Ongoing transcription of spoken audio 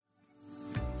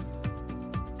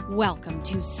Welcome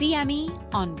to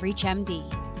CME on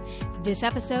ReachMD. This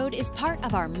episode is part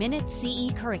of our Minute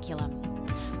CE curriculum.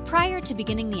 Prior to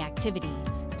beginning the activity,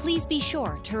 please be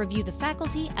sure to review the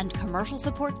faculty and commercial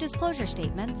support disclosure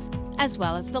statements, as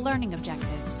well as the learning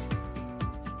objectives.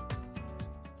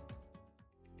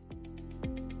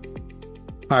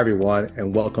 Hi, everyone,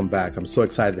 and welcome back. I'm so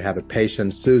excited to have a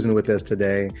patient, Susan, with us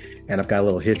today, and I've got a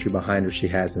little history behind her. She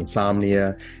has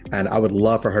insomnia, and I would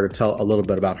love for her to tell a little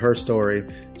bit about her story.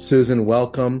 Susan,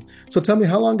 welcome. So tell me,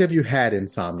 how long have you had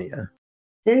insomnia?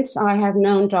 Since I have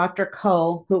known Dr.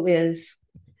 Cole, who is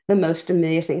the most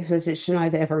amazing physician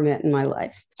I've ever met in my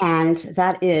life, and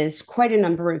that is quite a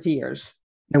number of years.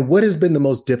 And what has been the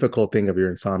most difficult thing of your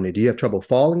insomnia? Do you have trouble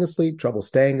falling asleep, trouble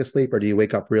staying asleep, or do you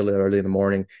wake up really early in the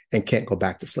morning and can't go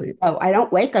back to sleep? Oh, I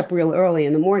don't wake up real early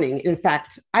in the morning. In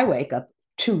fact, I wake up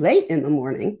too late in the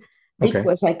morning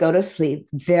because I go to sleep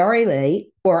very late,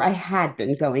 or I had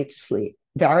been going to sleep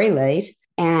very late.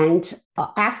 And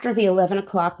after the 11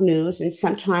 o'clock news, and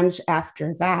sometimes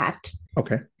after that.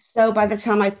 Okay. So by the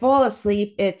time I fall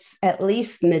asleep, it's at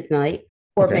least midnight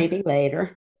or maybe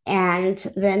later. And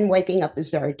then waking up is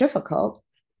very difficult.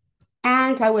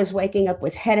 And I was waking up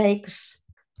with headaches.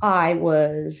 I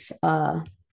was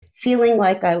feeling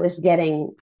like I was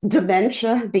getting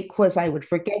dementia because I would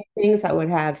forget things. I would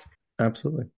have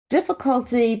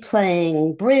difficulty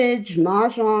playing bridge,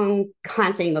 mahjong,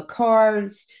 counting the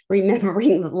cards,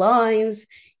 remembering the lines.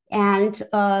 And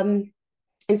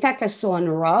in fact, I saw a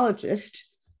neurologist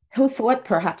who thought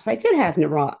perhaps I did have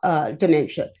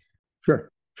dementia. Sure.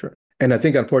 And I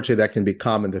think, unfortunately, that can be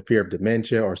common, the fear of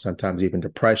dementia or sometimes even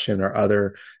depression or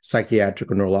other psychiatric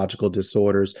or neurological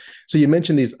disorders. So you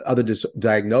mentioned these other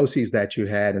diagnoses that you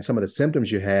had and some of the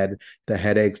symptoms you had, the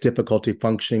headaches, difficulty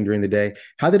functioning during the day.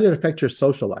 How did it affect your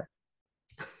social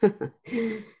life?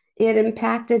 It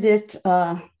impacted it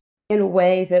in a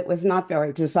way that was not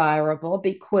very desirable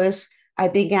because I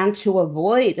began to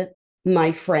avoid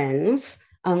my friends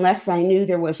unless I knew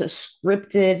there was a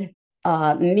scripted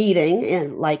meeting,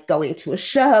 and like going to a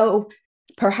show,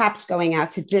 perhaps going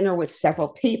out to dinner with several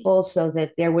people so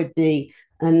that there would be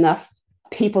enough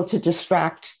people to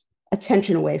distract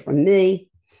attention away from me.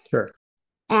 Sure.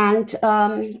 And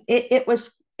it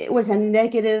was a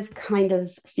negative kind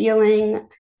of feeling.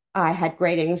 I had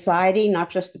great anxiety, not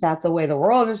just about the way the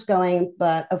world is going,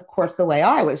 but of course the way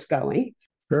I was going.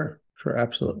 Sure,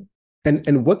 absolutely.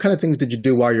 And what kind of things did you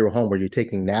do while you were home? Were you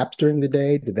taking naps during the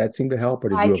day? Did that seem to help? Or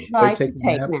did you avoid taking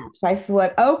naps? I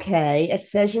thought, okay, it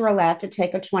says you're allowed to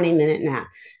take a 20-minute nap.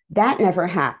 That never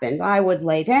happened. I would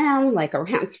lay down like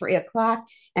around 3 o'clock,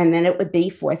 and then it would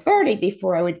be 4:30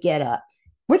 before I would get up,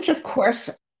 which of course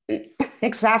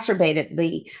exacerbated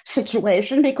the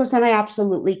situation because then I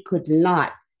absolutely could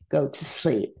not go to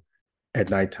sleep.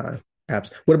 At nighttime.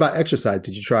 Absolutely. What about exercise?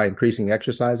 Did you try increasing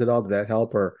exercise at all? Did that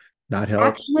help or not help?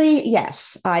 Actually,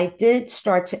 yes, I did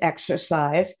start to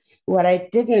exercise. What I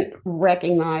didn't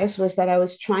recognize was that I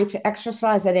was trying to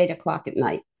exercise at 8 o'clock at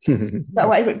night.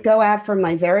 So I would go out for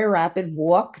my very rapid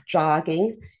walk,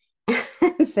 jogging,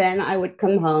 and then I would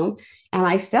come home and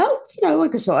I felt,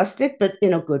 exhausted, but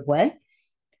in a good way.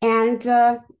 And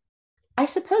I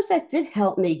suppose that did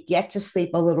help me get to sleep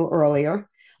a little earlier,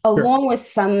 along with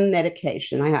some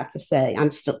medication, I have to say.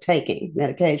 I'm still taking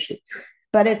medication,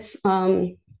 but it's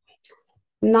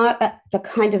not the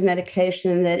kind of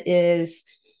medication that is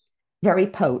very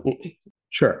potent.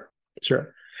 Sure.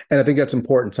 And I think that's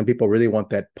important. Some people really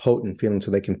want that potent feeling so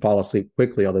they can fall asleep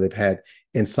quickly, although they've had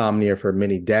insomnia for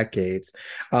many decades.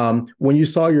 When you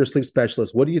saw your sleep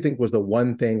specialist, what do you think was the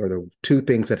one thing or the two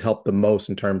things that helped the most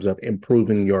in terms of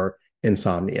improving your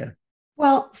insomnia?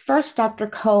 Well, first, Dr.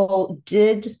 Cole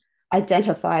did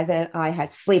identify that I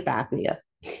had sleep apnea,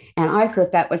 and I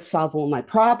thought that would solve all my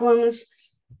problems.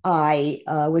 I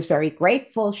was very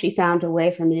grateful. She found a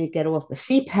way for me to get off the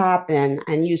CPAP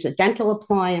and use a dental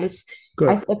appliance. Good.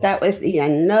 I thought that was the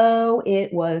end. No,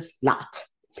 it was not.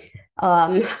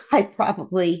 I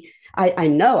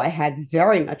know I had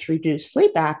very much reduced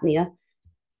sleep apnea,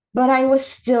 but I was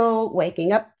still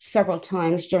waking up several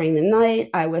times during the night.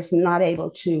 I was not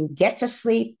able to get to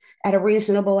sleep at a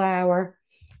reasonable hour,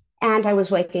 and I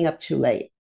was waking up too late.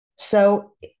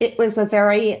 So it was a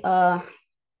very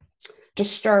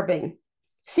disturbing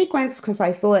sequence because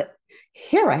I thought,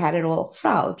 here I had it all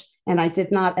solved, and I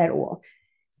did not at all.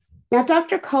 Now,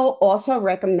 Dr. Cole also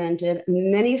recommended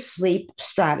many sleep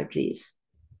strategies.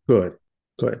 Good.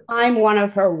 I'm one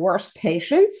of her worst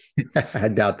patients. I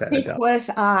doubt that. Because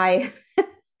I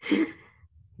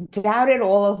doubted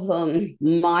all of them.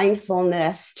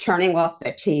 Mindfulness, turning off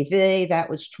the TV, that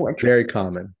was torture. Very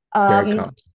common. Very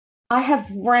common.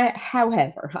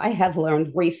 However, I have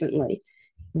learned recently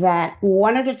that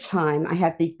one at a time I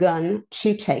have begun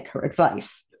to take her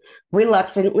advice.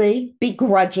 Reluctantly,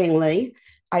 begrudgingly,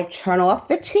 I turn off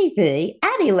the TV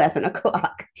at 11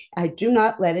 o'clock. I do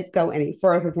not let it go any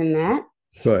further than that.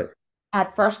 Good.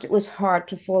 At first, it was hard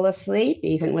to fall asleep,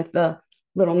 even with the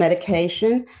little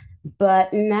medication,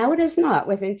 but now it is not.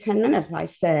 Within 10 minutes, I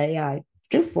say I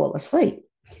do fall asleep.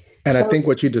 And I think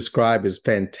what you described is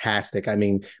fantastic. I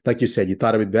mean, like you said, you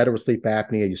thought it would be better with sleep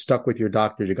apnea. You stuck with your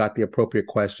doctor. You got the appropriate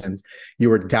questions.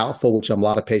 You were doubtful, which a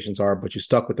lot of patients are, but you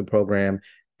stuck with the program,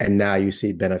 and now you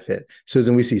see benefit.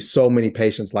 Susan, we see so many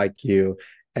patients like you,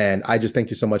 and I just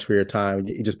thank you so much for your time.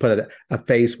 You just put a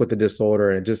face with the disorder,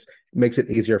 and it just makes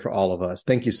it easier for all of us.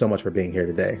 Thank you so much for being here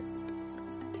today.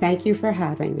 Thank you for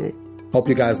having me. Hope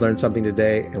you guys learned something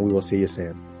today, and we will see you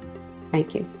soon.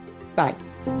 Thank you. Bye.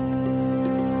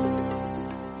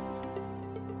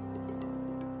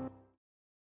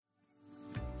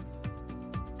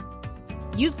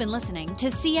 You've been listening to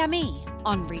CME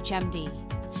on ReachMD.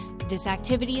 This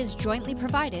activity is jointly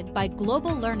provided by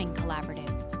Global Learning Collaborative,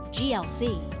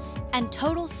 GLC, and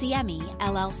Total CME,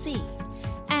 LLC,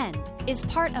 and is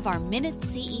part of our Minute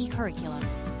CE curriculum.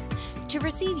 To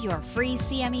receive your free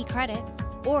CME credit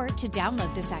or to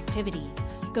download this activity,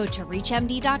 go to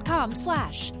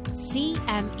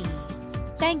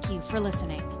reachmd.com/CME. Thank you for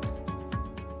listening.